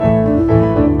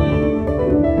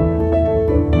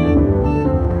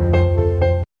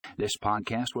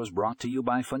podcast was brought to you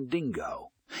by Fundingo.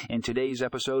 In today's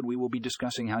episode, we will be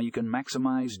discussing how you can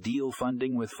maximize deal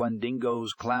funding with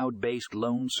Fundingo's cloud-based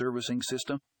loan servicing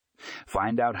system.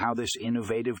 Find out how this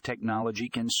innovative technology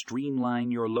can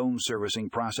streamline your loan servicing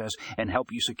process and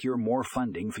help you secure more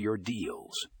funding for your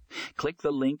deals. Click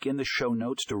the link in the show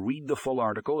notes to read the full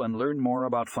article and learn more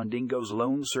about Fundingo's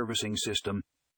loan servicing system